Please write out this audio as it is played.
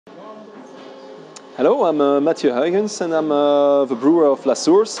Hello, I'm Mathieu Huygens, and I'm the brewer of La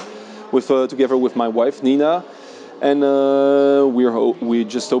Source, together with my wife Nina, and we're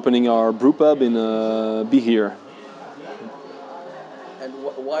just opening our brew pub in Be Here. And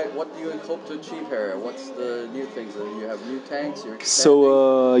what do you hope to achieve here? What's the new things? You have new tanks. You're expanding.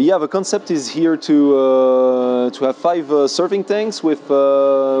 So the concept is here to have 5 serving tanks with.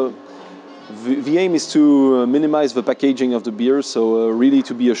 The aim is to minimize the packaging of the beer, so really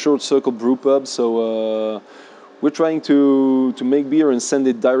to be a short circle brew pub. So we're trying to make beer and send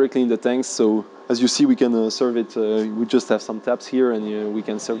it directly in the tanks. So as you see, we can serve it. We just have some taps here, and we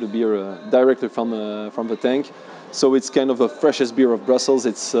can serve the beer directly from the tank. So it's kind of the freshest beer of Brussels.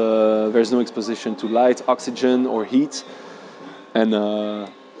 It's there's no exposition to light, oxygen, or heat, and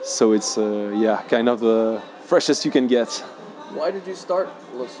so it's kind of the freshest you can get. Why did you start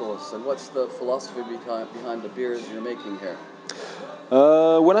La Source, and what's the philosophy behind the beers you're making here?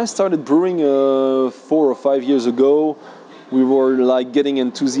 When I started brewing 4 or 5 years ago, we were like getting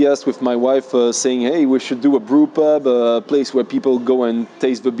enthusiastic with my wife, saying, "Hey, we should do a brew pub, a place where people go and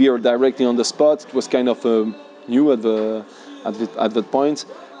taste the beer directly on the spot." It was kind of new at that point,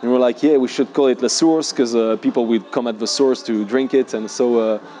 and we were like, "Yeah, we should call it La Source because people would come at the source to drink it," and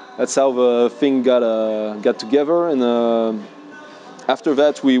so that's how the thing got together. And after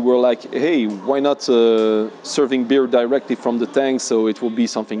that, we were like, hey, why not serving beer directly from the tank? So it will be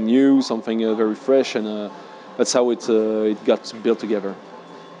something new, something very fresh, and that's how it got built together.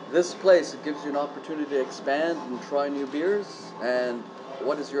 This place, it gives you an opportunity to expand and try new beers. And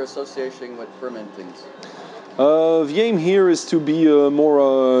what is your association with fermenting? The aim here is to be a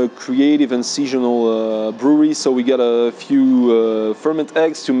more creative and seasonal brewery. So we got a few ferment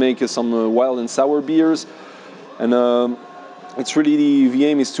eggs to make some wild and sour beers, and it's really the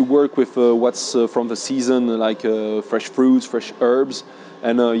aim is to work with what's from the season, like fresh fruits, fresh herbs,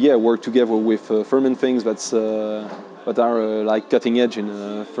 and work together with ferment things that are like cutting edge in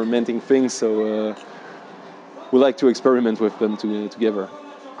fermenting things. So we like to experiment with them together.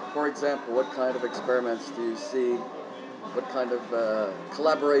 For example, what kind of experiments do you see? What kind of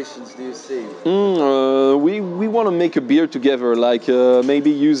collaborations do you see? We want to make a beer together, like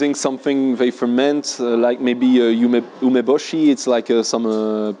maybe using something they ferment, like maybe umeboshi. It's like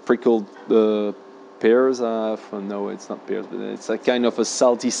some prickled pears. No, it's not pears, but it's a kind of a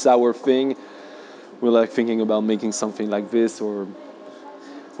salty, sour thing. We're like thinking about making something like this, or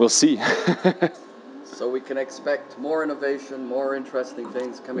we'll see. So we can expect more innovation, more interesting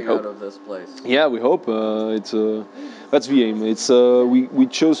things coming out of this place. Yeah, we hope. That's the aim. We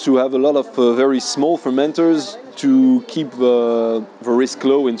chose to have a lot of very small fermenters to keep the risk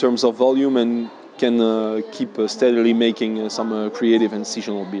low in terms of volume, and can keep steadily making some creative and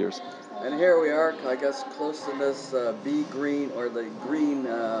seasonal beers. And here we are, I guess, close to this bee green, or the green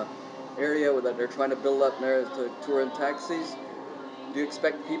area that they're trying to build up there to tour in taxis. Do you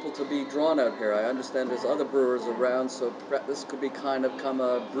expect people to be drawn out here? I understand there's other brewers around, so this could be kind of become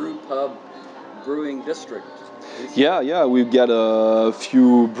a brew pub, brewing district. Yeah, we've got a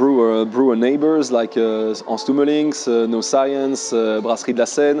few brewer neighbors like Anstummelings, No Science, Brasserie de la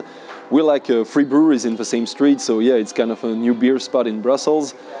Seine. We're like 3 breweries in the same street, so yeah, it's kind of a new beer spot in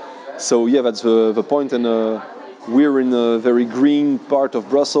Brussels. So yeah, that's the point, and we're in a very green part of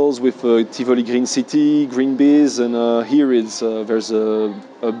Brussels with Tivoli Green City, Green Bees, and here there's a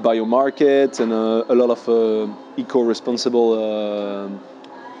biomarket and a lot of eco-responsible,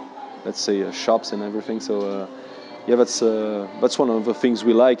 let's say, shops and everything. So yeah, that's one of the things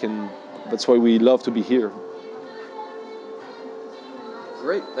we like, and that's why we love to be here.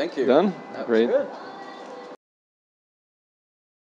 Great, thank you. Done? That was Great. good.